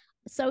do?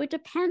 So it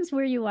depends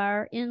where you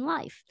are in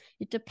life.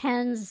 It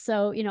depends.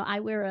 So,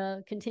 I wear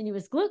a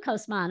continuous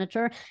glucose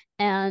monitor,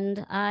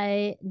 and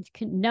I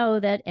can know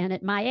that, and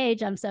at my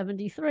age, I'm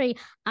 73,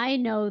 I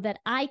know that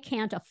I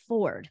can't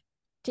afford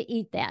to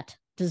eat that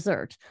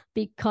dessert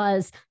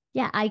because,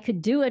 yeah, I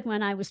could do it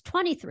when I was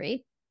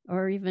 23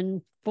 or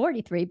even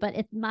 43, but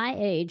at my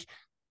age,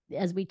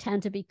 as we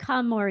tend to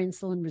become more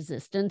insulin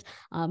resistant,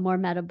 more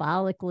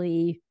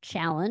metabolically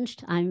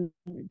challenged. I'm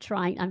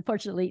trying,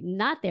 unfortunately,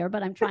 not there,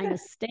 but I'm trying to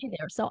stay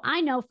there. So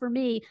I know for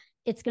me,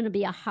 it's going to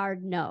be a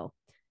hard no.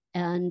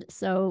 And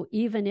so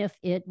even if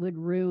it would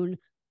ruin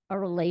a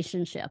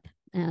relationship,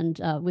 and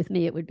with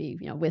me, it would be,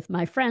 with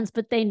my friends,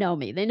 but they know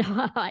me. They know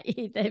how I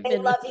eat. They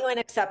love you and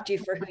accept you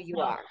for who you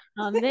are.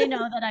 They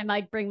know that I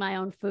might bring my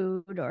own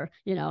food or,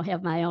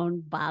 have my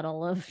own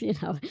bottle of,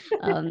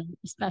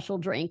 special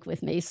drink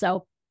with me.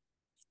 So,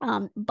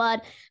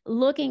 but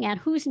looking at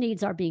whose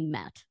needs are being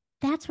met.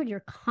 That's what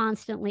you're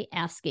constantly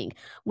asking,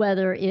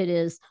 whether it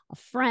is a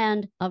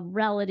friend, a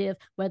relative,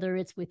 whether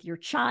it's with your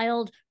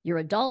child, your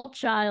adult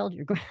child,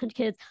 your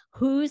grandkids,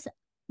 whose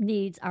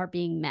needs are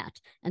being met.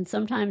 And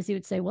sometimes you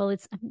would say, well,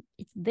 it's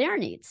their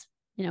needs.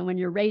 When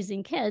you're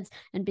raising kids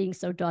and being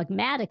so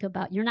dogmatic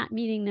about you're not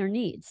meeting their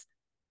needs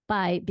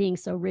by being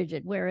so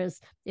rigid.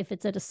 Whereas if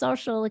it's at a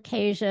social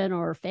occasion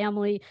or a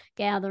family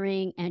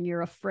gathering and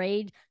you're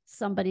afraid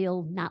somebody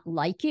will not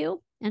like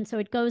you. And so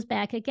it goes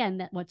back again,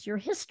 that what's your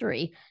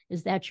history?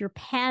 Is that your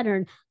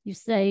pattern? You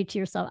say to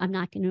yourself,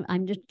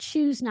 I'm just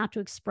choose not to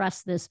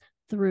express this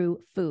through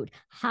food.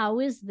 How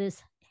is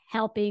this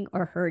helping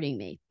or hurting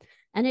me?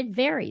 And it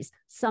varies.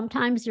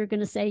 Sometimes you're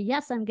going to say,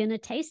 yes, I'm going to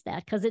taste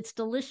that because it's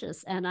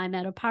delicious. And I'm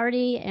at a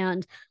party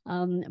and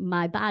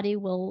my body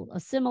will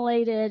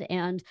assimilate it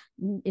and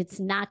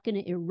it's not going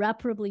to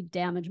irreparably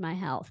damage my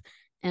health.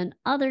 And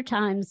other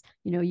times,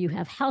 you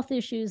have health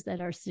issues that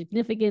are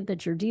significant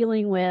that you're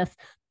dealing with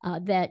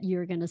that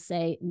you're going to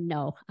say,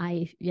 no,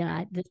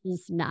 this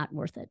is not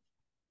worth it.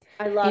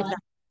 I love that.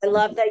 I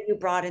love that you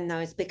brought in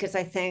those because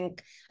I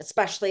think,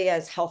 especially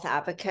as health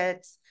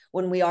advocates,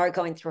 when we are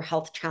going through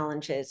health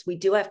challenges, we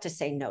do have to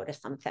say no to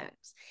some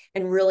things,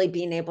 and really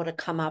being able to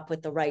come up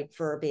with the right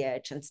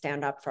verbiage and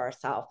stand up for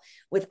ourselves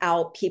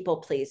without people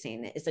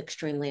pleasing is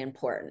extremely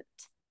important.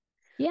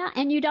 Yeah.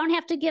 And you don't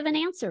have to give an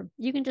answer.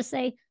 You can just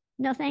say,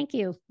 no, thank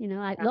you.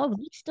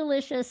 Looks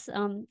delicious.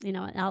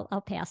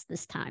 I'll pass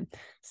this time.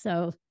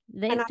 So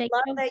And I They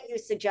love that you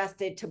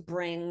suggested to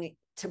bring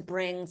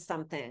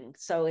something.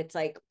 So it's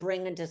like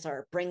bring a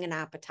dessert, bring an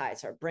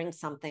appetizer, bring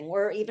something,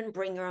 or even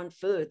bring your own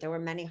food. There were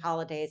many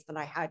holidays that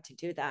I had to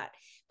do that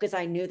because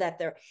I knew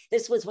that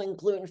this was when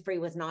gluten-free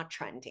was not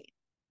trendy.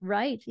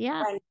 right.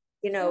 Yeah.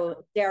 And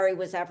dairy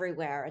was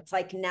everywhere. It's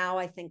like now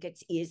I think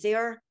it's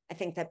easier. I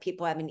think that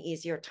people have an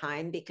easier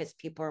time because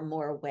people are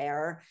more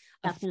aware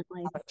of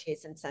Definitely.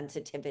 allergies and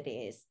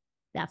sensitivities.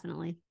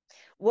 Definitely.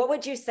 What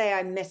would you say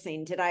I'm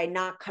missing? Did I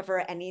not cover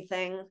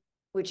anything?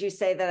 Would you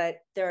say that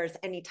there's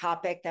any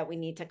topic that we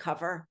need to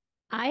cover?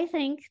 I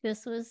think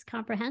this was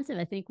comprehensive.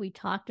 I think we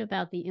talked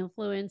about the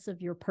influence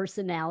of your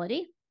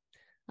personality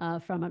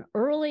from an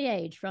early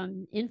age,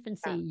 from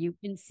infancy. Yeah. You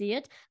can see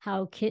it,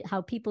 how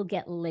people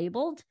get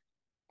labeled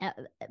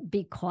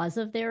because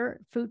of their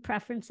food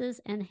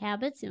preferences and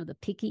habits. The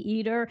picky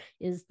eater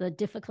is the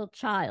difficult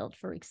child,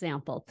 for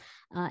example.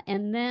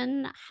 And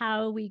then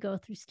how we go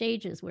through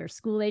stages where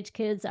school age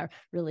kids are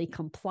really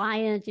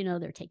compliant.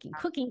 They're taking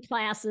cooking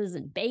classes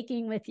and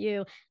baking with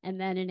you. And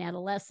then in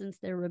adolescence,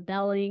 they're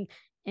rebelling.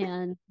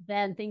 And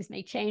then things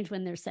may change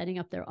when they're setting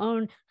up their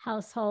own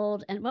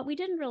household. And what we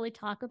didn't really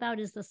talk about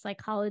is the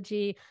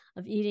psychology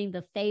of eating,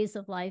 the phase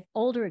of life,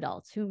 older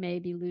adults who may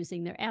be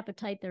losing their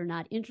appetite. They're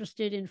not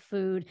interested in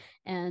food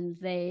and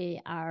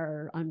they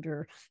are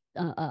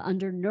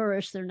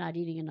undernourished. They're not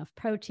eating enough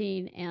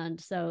protein. And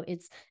so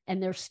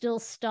they're still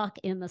stuck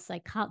in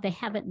the they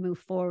haven't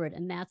moved forward.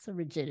 And that's a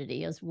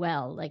rigidity as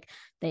well. Like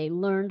they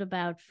learned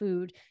about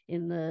food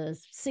in the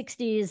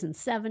 60s and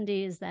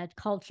 70s, that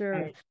culture.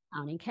 Right.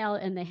 Counting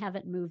calories, and they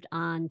haven't moved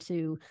on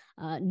to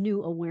new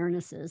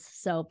awarenesses.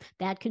 So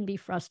that can be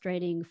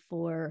frustrating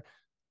for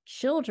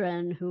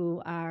children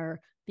who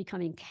are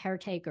becoming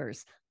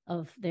caretakers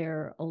of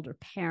their older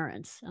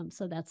parents.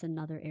 So that's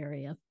another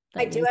area.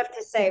 I do have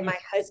to say, my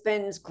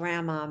husband's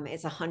grandma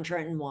is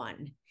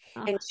 101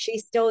 and she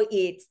still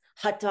eats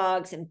hot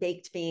dogs and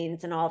baked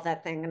beans and all of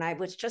that thing. And I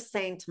was just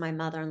saying to my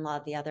mother-in-law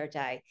the other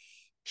day,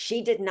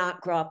 she did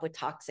not grow up with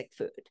toxic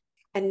food.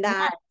 And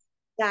that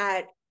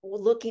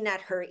looking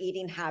at her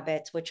eating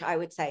habits, which I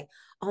would say,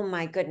 oh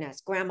my goodness,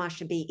 grandma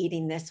should be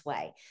eating this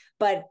way.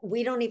 But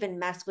we don't even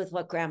mess with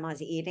what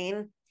grandma's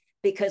eating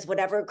because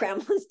whatever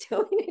grandma's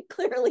doing, it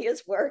clearly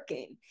is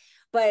working.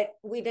 But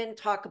we didn't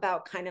talk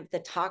about kind of the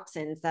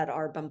toxins that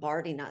are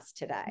bombarding us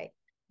today.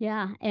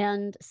 Yeah.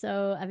 And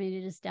so, I mean,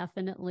 it is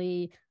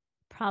definitely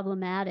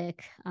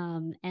problematic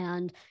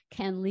and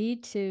can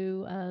lead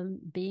to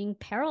being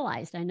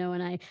paralyzed. I know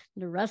when I'm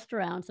in a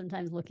restaurant,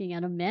 sometimes looking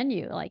at a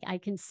menu, like I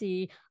can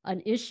see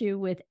an issue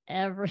with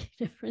every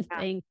different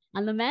thing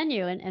on the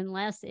menu, and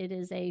unless it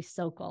is a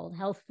so-called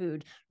health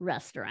food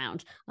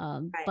restaurant.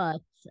 Right. But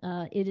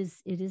it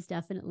is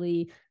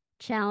definitely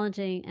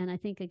challenging. And I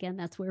think, again,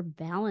 that's where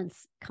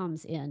balance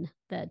comes in,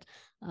 that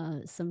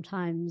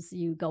sometimes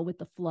you go with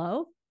the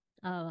flow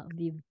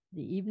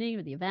the evening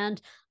or the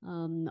event,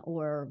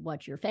 or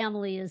what your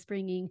family is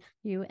bringing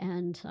you.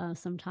 And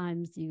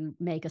sometimes you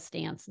make a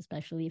stance,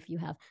 especially if you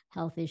have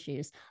health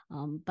issues.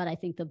 But I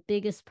think the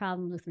biggest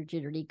problem with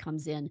rigidity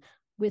comes in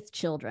with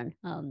children.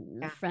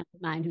 A friend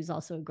of mine who's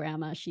also a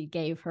grandma, she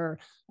gave her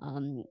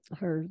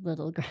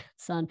little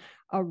grandson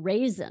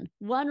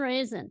one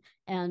raisin,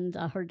 and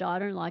her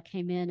daughter-in-law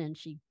came in and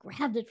she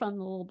grabbed it from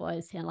the little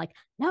boy's hand, like,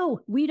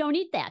 no, we don't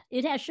eat that.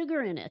 It has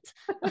sugar in it.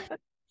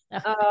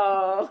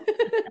 Oh,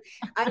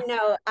 I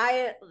know.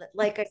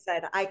 Like I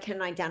said, I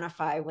can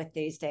identify with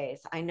these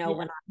days. I know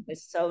when I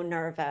was so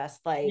nervous,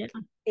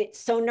 it's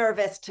so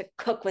nervous to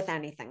cook with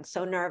anything,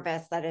 so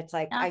nervous that it's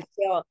like, I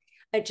feel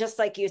just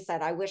like you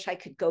said, I wish I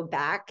could go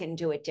back and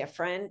do it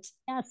different.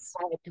 Yes.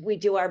 But we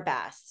do our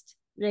best.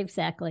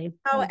 Exactly.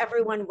 Tell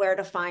everyone where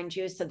to find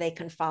you so they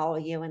can follow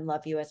you and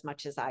love you as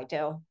much as I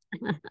do.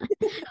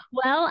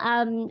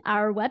 Well,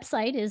 our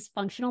website is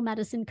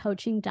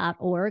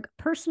functionalmedicinecoaching.org.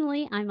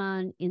 Personally, I'm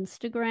on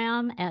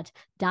Instagram at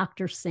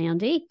Dr.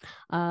 Sandy.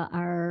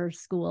 Our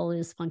school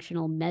is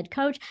Functional Med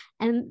Coach.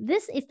 And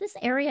if this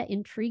area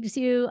intrigues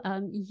you,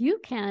 you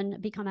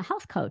can become a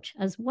health coach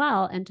as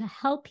well, and to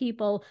help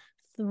people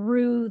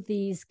through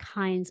these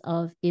kinds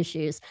of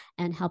issues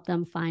and help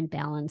them find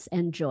balance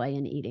and joy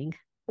in eating.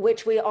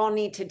 Which we all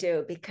need to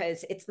do,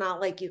 because it's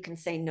not like you can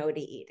say no to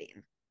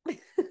eating.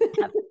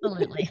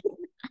 Absolutely.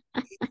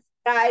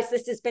 Guys,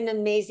 this has been an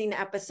amazing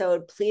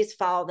episode. Please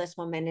follow this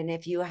woman. And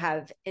if you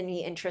have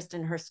any interest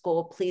in her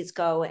school, please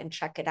go and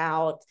check it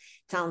out.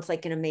 It sounds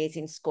like an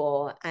amazing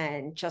school.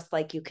 And just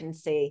like you can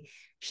see,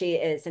 she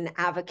is an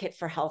advocate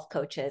for health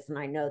coaches. And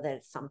I know that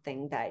it's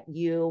something that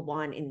you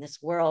want in this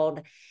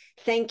world.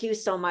 Thank you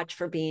so much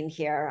for being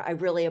here. I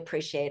really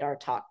appreciate our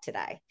talk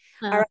today.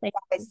 All right,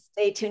 guys,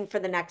 stay tuned for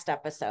the next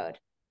episode.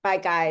 Bye,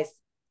 guys.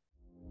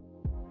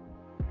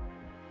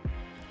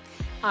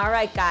 All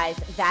right, guys,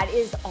 that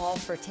is all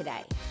for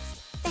today.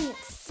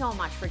 Thanks so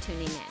much for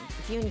tuning in.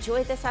 If you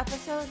enjoyed this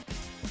episode,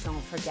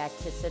 don't forget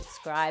to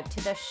subscribe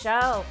to the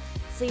show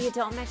so you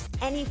don't miss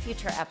any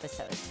future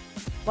episodes.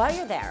 While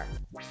you're there,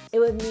 it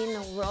would mean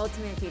the world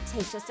to me if you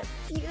take just a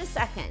few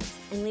seconds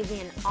and leave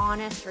me an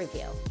honest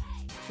review.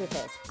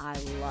 Truth is, I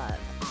love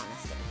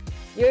honesty.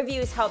 Your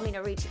reviews help me to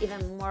reach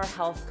even more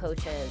health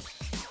coaches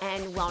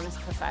and wellness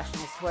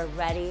professionals who are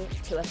ready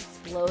to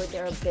explode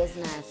their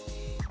business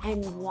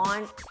and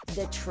want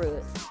the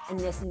truth in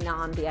this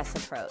non-BS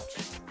approach.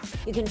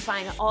 You can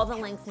find all the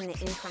links and the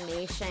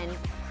information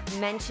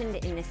mentioned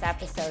in this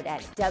episode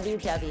at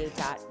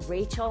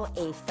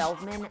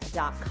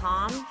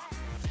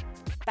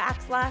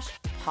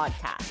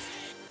www.rachelafeldman.com/podcast.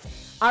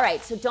 All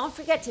right, so don't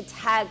forget to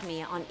tag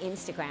me on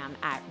Instagram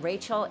at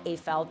Rachel A.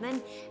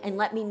 Feldman and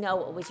let me know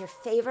what was your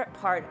favorite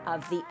part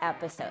of the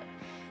episode.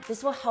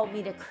 This will help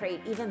me to create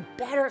even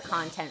better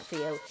content for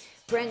you,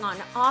 bring on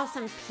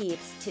awesome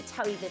peeps to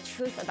tell you the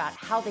truth about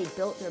how they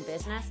built their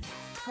business,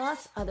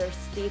 plus other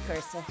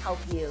speakers to help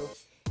you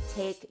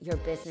take your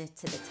business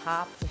to the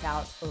top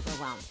without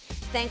overwhelm.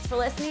 Thanks for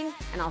listening,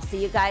 and I'll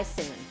see you guys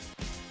soon.